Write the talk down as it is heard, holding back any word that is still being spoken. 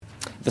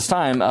This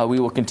time, we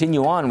will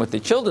continue on with the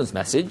children's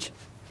message.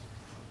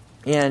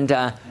 And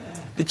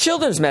the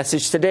children's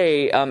message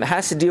today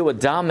has to deal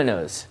with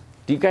dominoes.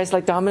 Do you guys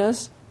like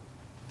dominoes?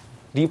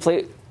 Do you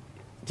play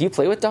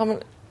with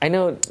dominoes? I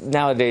know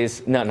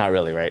nowadays, no, not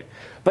really, right?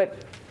 But,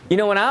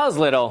 when I was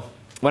little,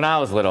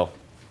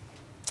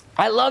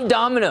 I loved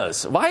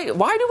dominoes. Why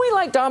do we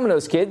like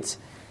dominoes, kids?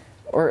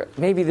 Or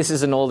maybe this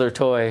is an older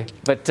toy,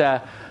 but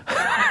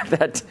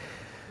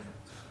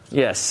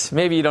yes,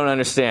 maybe you don't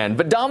understand.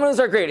 But dominoes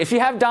are great. If you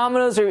have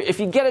dominoes or if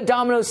you get a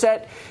domino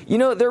set,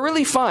 they're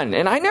really fun.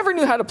 And I never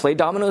knew how to play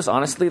dominoes,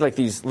 honestly, like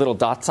these little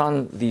dots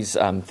on these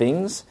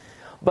things.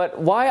 But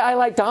why I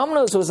like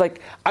dominoes was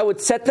I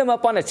would set them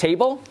up on a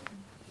table,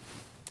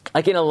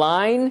 like in a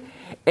line,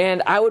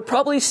 and I would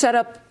probably set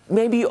up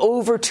maybe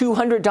over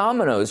 200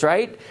 dominoes,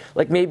 right?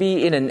 Like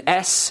maybe in an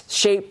S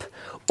shape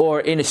or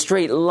in a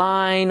straight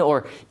line,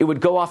 or it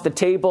would go off the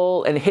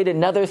table and hit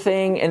another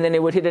thing, and then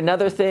it would hit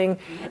another thing.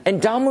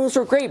 And dominoes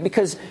were great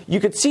because you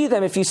could see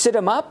them. If you sit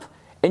them up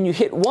and you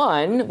hit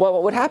one, well,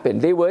 what would happen?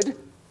 They would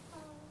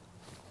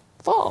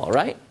fall,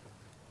 right?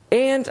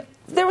 And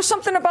there was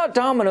something about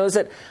dominoes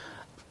that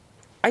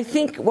I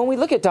think when we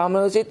look at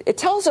dominoes, it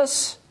tells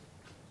us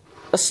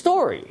a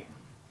story.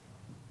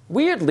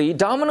 Weirdly,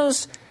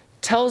 dominoes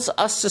tells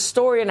us a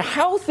story on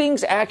how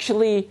things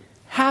actually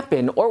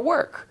happen or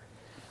work.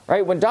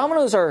 Right? When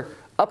dominoes are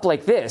up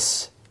like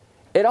this,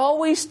 it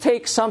always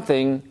takes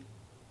something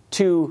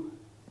to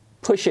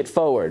push it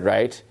forward,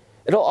 right?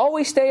 It'll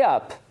always stay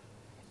up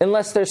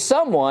unless there's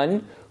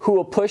someone who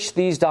will push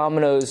these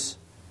dominoes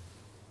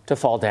to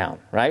fall down,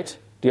 right?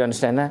 Do you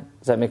understand that?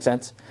 Does that make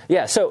sense?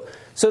 Yeah, so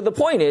the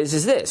point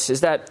is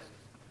that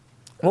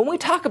when we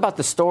talk about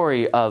the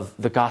story of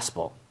the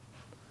gospel,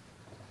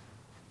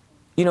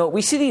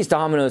 we see these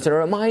dominoes, and it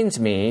reminds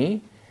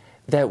me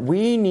that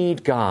we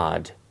need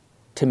God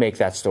to make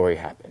that story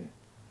happen.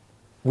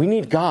 We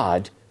need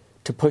God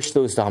to push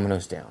those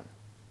dominoes down,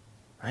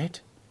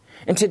 right?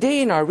 And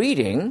today in our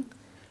reading,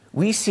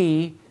 we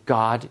see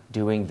God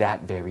doing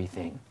that very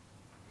thing.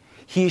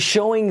 He's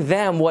showing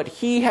them what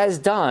he has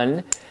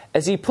done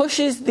as he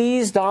pushes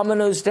these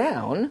dominoes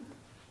down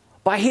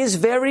by his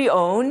very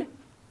own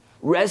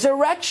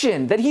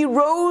resurrection, that he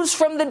rose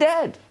from the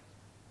dead.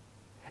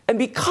 And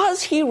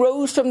because he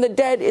rose from the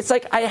dead, it's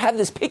like I have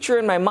this picture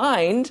in my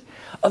mind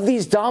of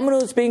these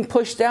dominoes being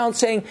pushed down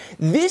saying,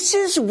 this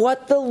is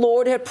what the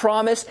Lord had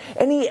promised,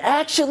 and he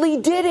actually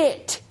did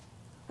it,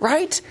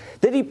 right?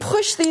 That he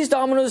pushed these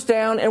dominoes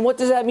down, and what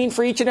does that mean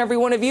for each and every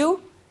one of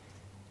you?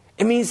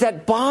 It means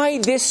that by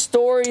this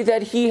story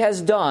that he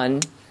has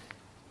done,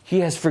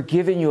 he has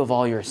forgiven you of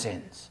all your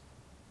sins.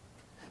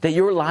 That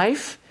your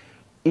life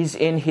is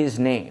in his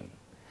name.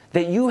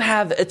 That you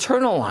have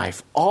eternal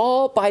life,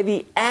 all by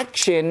the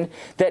action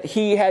that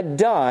he had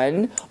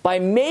done, by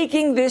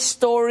making this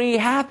story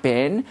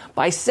happen,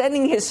 by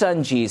sending his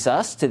son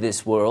Jesus to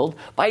this world,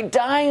 by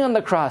dying on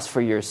the cross for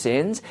your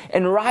sins,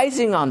 and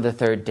rising on the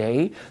third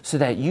day, so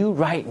that you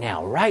right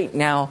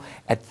now,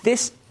 at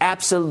this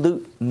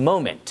absolute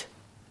moment,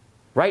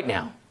 right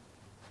now,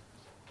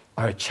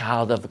 are a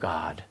child of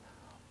God,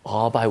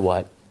 all by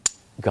what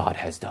God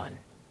has done.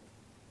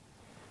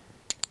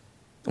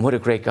 And what a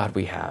great God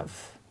we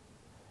have.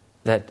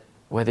 That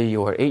whether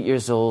you are 8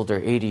 years old or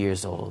 80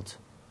 years old,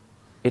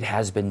 it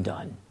has been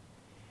done,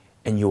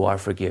 and you are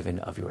forgiven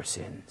of your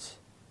sins.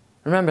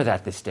 Remember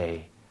that this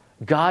day.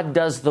 God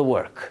does the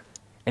work,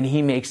 and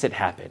he makes it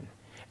happen.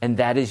 And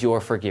that is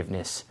your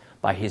forgiveness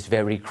by his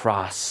very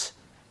cross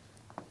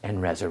and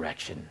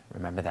resurrection.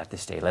 Remember that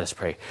this day. Let us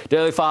pray.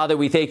 Dear Father,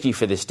 we thank you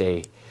for this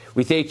day.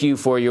 We thank you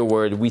for your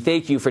word. We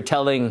thank you for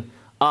telling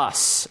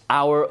us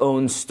our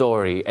own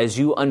story as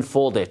you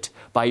unfold it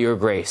by your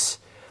grace.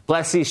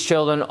 Bless these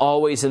children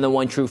always in the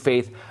one true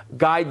faith.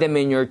 Guide them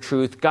in your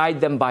truth. Guide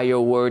them by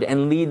your word.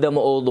 And lead them,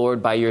 O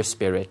Lord, by your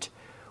Spirit.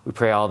 We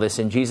pray all this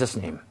in Jesus'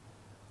 name.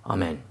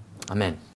 Amen. Amen.